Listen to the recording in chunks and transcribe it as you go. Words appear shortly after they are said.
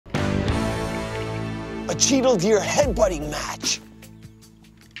A Chital deer headbutting match.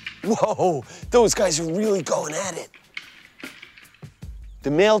 Whoa, those guys are really going at it.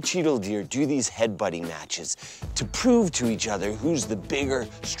 The male Chital deer do these headbutting matches to prove to each other who's the bigger,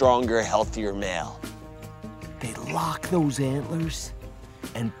 stronger, healthier male. They lock those antlers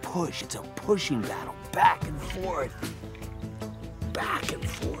and push. It's a pushing battle, back and forth. Back and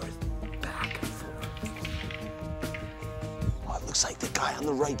forth, back and forth. Oh, it looks like the guy on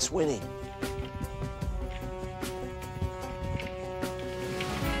the right's winning.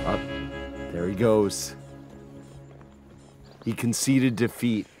 Up, there he goes. He conceded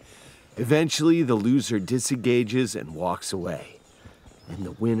defeat. Eventually, the loser disengages and walks away. And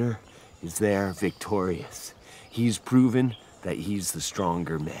the winner is there victorious. He's proven that he's the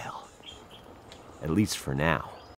stronger male. At least for now.